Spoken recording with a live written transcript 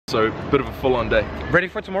So, bit of a full-on day. Ready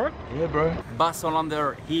for tomorrow? Yeah, bro. Bas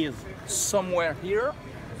Hollander, he is somewhere here.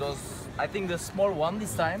 I think the small one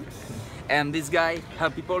this time. And this guy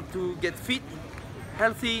help people to get fit,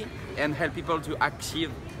 healthy, and help people to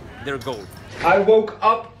achieve their goal. I woke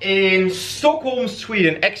up in Stockholm,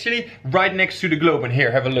 Sweden, actually right next to the globe. And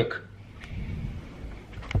here, have a look.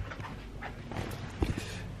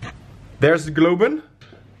 There's the Globen.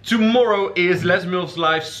 Tomorrow is Les Mills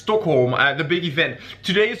Live Stockholm, the big event.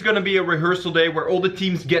 Today is gonna be a rehearsal day where all the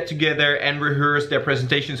teams get together and rehearse their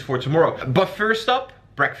presentations for tomorrow. But first up,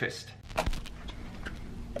 breakfast.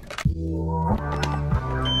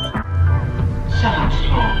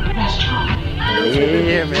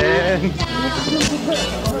 Yeah, man.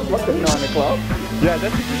 What the 9 o'clock? Yeah,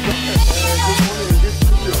 that's a good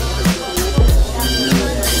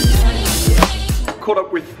Caught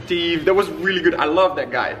up with Steve, that was really good. I love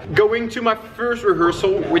that guy. Going to my first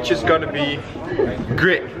rehearsal, which is gonna be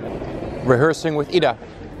Grit. Rehearsing with Ida.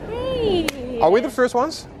 Hey. Are we the first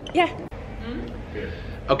ones? Yeah.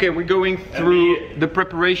 Okay, we're going through the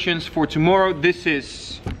preparations for tomorrow. This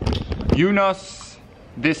is Jonas,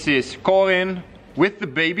 this is Corin with the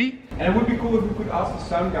baby. And it would be cool if we could ask the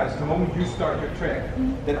sound guys the moment you start your track,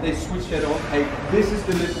 that they switch that on. Hey, this is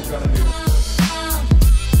the lift we're gonna do.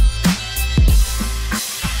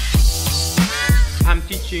 I'm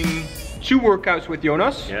teaching 2 workouts with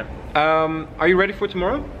Jonas. Yeah. Are you ready for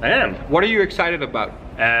tomorrow? I am. What are you excited about?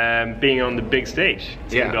 Being on the big stage.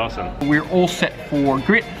 It's gonna be awesome. We're all set for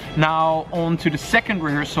Grit. Now on to the second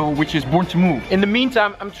rehearsal, which is Born to Move. In the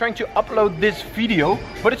meantime, I'm trying to upload this video,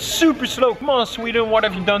 but it's super slow. Come on, Sweden, what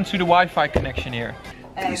have you done to the Wi-Fi connection here?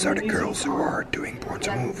 These are the girls who are doing Born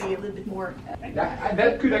to Move.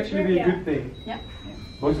 That could actually be a good thing. Yeah.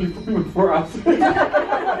 Mostly for us.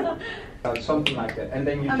 Something like that. And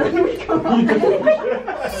then you just...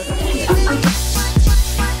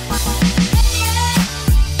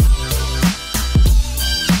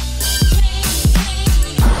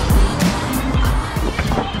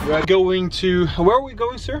 We are going to... Where are we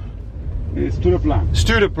going, sir? Stureplan.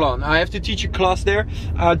 Stureplan. I have to teach a class there.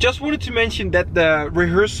 Just wanted to mention that the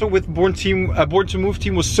rehearsal with Born to Move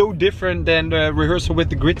team was so different than the rehearsal with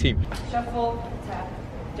the Grit team. Shuffle, tap,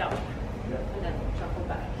 jump, and then shuffle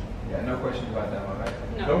back. Yeah, no questions about that one, right?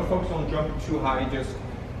 No. Don't focus on jumping too high, just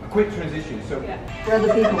a quick transition. So yeah. For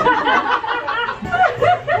other people.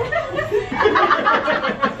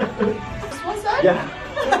 One side? yeah.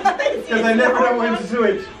 Because I never know when to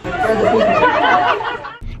switch.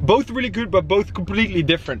 Both really good, but both completely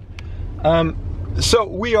different. So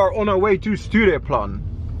we are on our way to Stureplan.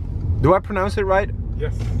 Do I pronounce it right?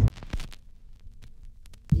 Yes.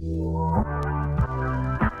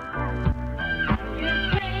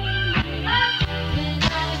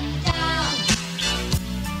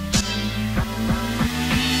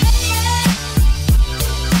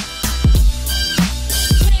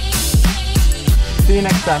 See you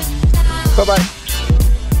next time. Bye bye.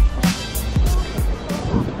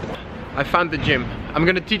 I found the gym. I'm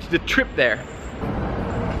gonna teach the trip there.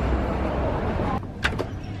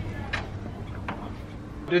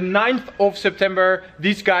 The 9th of September,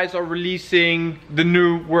 these guys are releasing the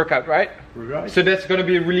new workout, right? Right. So that's gonna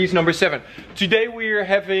be release number 7. Today we're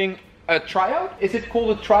having a tryout. Is it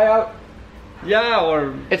called a tryout? Yeah,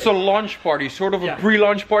 or... It's a launch party, sort of a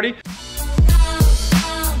pre-launch party.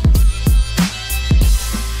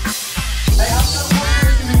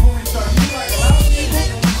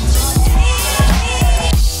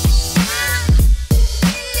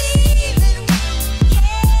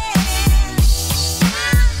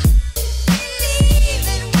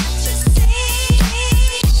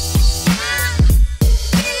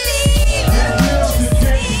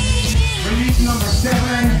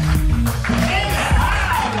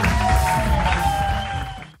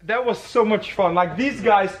 That was so much fun. Like, these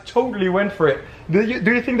guys totally went for it. Do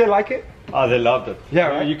you think they like it? Oh, they loved it. Yeah,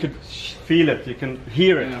 right? You could feel it, you can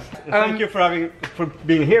hear it. Yeah. Thank you for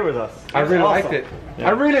being here with us. I really liked it. Yeah.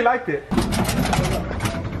 I really liked it.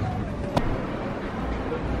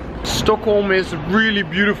 Stockholm is really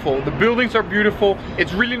beautiful. The buildings are beautiful.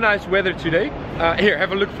 It's really nice weather today. Here,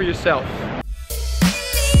 have a look for yourself.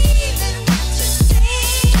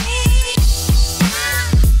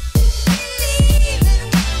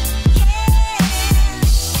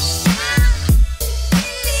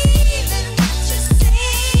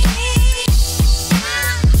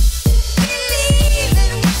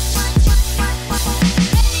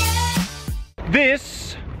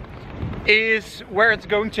 This is where it's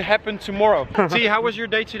going to happen tomorrow. See, how was your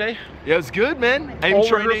day today? Yeah, it was good, man. Aim All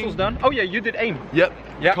training. rehearsals done? Oh yeah, you did aim. Yep.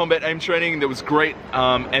 Yep. Combat aim training, that was great.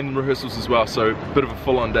 And rehearsals as well, so bit of a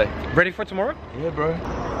full-on day. Ready for tomorrow? Yeah, bro.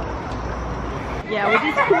 Yeah, with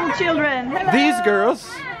these cool children. Hello. These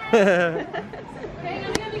girls.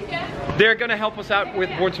 They're gonna help us out with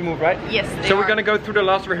Born to Move, right? Yes, they So we're are. gonna go through the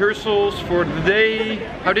last rehearsals for the day.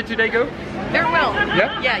 How did today go? Very well.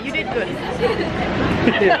 Yeah? Yeah, you did good.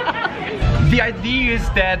 The idea is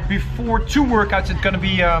that before 2 workouts, it's gonna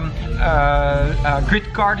be grit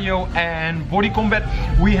cardio and body combat.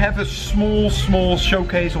 We have a small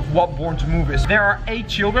showcase of what Born to Move is. There are 8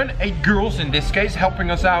 children, 8 girls in this case,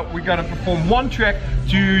 helping us out. We're gonna perform 1 track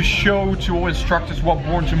to show to all instructors what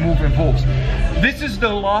Born to Move involves. This is the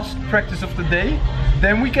last practice of the day.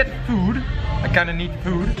 Then we get food. I kinda need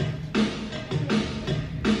food.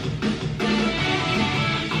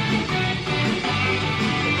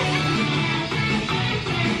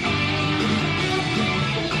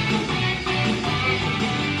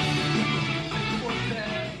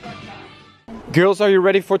 Girls, are you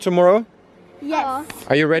ready for tomorrow? Yes.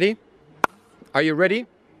 Are you ready? Are you ready?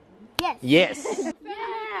 Yes. Yes.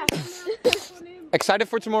 Excited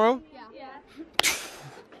for tomorrow?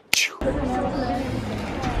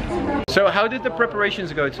 So how did the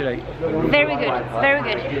preparations go today? Very good, very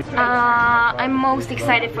good. I'm most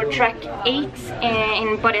excited for track 8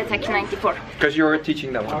 in Body Attack 94. Because you're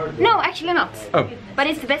teaching that one. No, actually not. Oh. But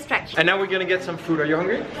it's the best track. And now we're gonna get some food. Are you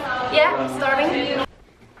hungry? Yeah, starving.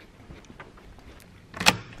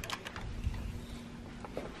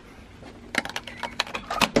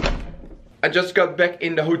 I just got back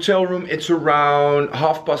in the hotel room. It's around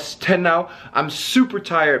 10:30 now. I'm super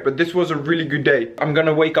tired, but this was a really good day. I'm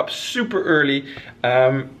gonna wake up super early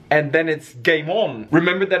and then it's game on.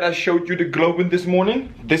 Remember that I showed you the globe this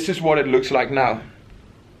morning? This is what it looks like now.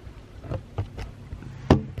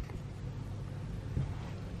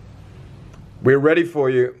 We're ready for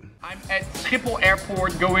you. I'm at Schiphol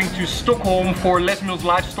Airport going to Stockholm for Les Mills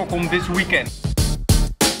Live Stockholm this weekend.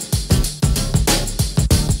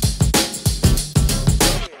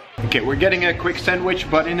 Okay, we're getting a quick sandwich,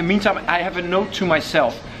 but in the meantime I have a note to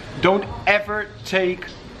myself. Don't ever take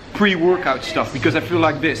pre-workout stuff, because I feel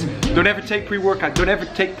like this. Don't ever take pre-workout, don't ever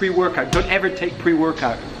take pre-workout, don't ever take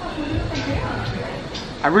pre-workout.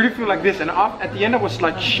 I really feel like this, and at the end I was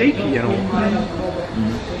like shaky and all.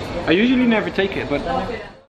 I usually never take it, but